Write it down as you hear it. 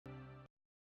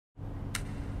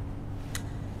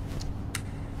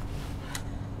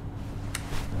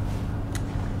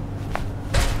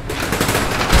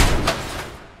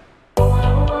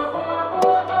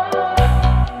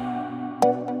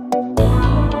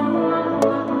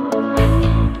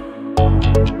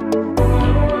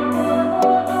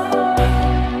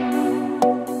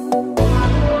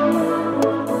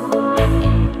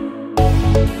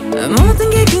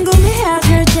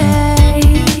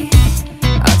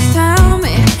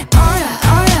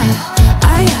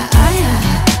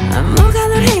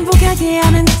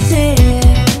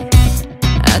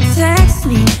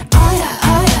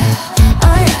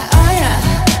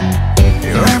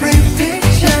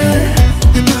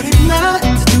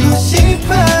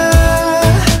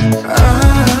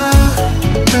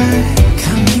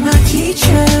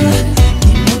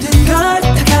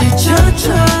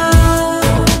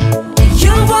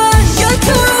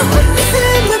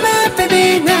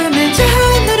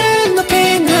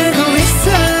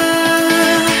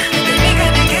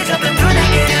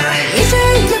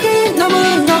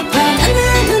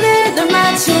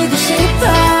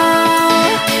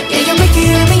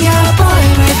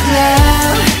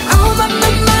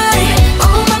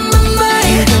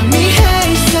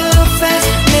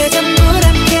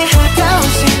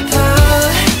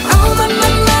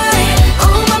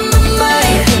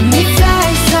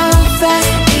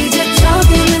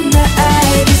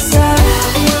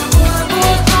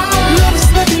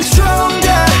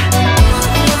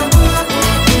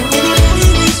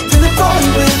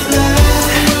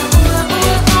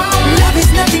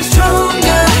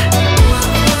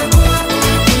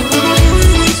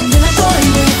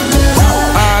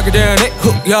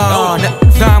야,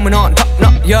 내 삶은 on top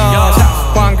너야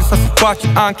관계사 습관치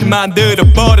않게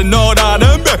만들어버린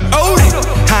너라는 백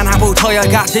하나부터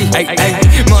열까지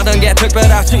모든 게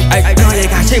특별하지 너의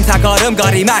관심사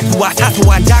걸음걸이 말투와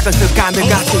사소한 작은 습관들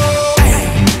같이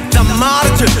난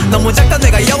말했지 너무 작다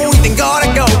내가 영웅이 된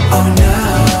거라고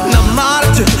난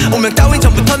말했지 운명 따윈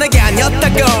전부터 내게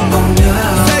아니었다고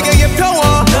세계의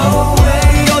평화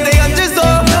거대한 질서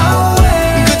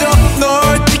그저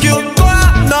널 지킬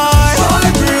거야 날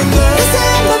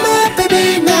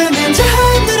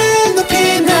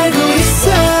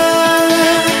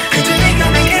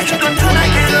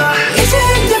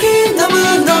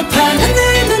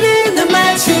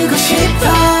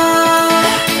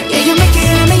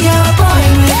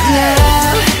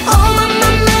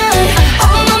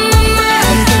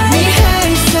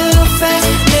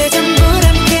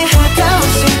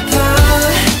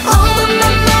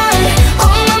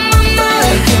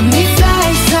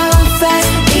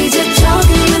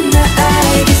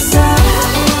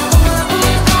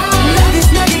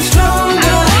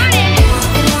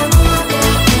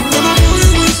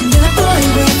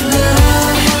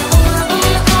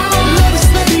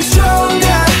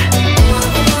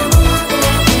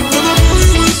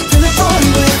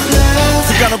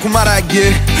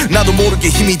나도 모르게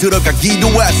힘이 들어가기도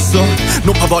했어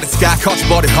높아버린 스카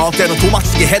커져버린 헛 때론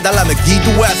도망치게 해달라며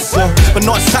기도했어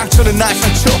너의 상처는 나의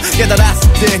상처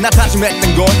깨달았을 때 나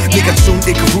다짐했던 건 네가 준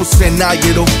이 그 후세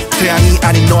나에게로 태양이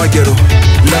아닌 너에게로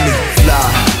Let me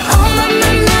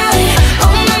fly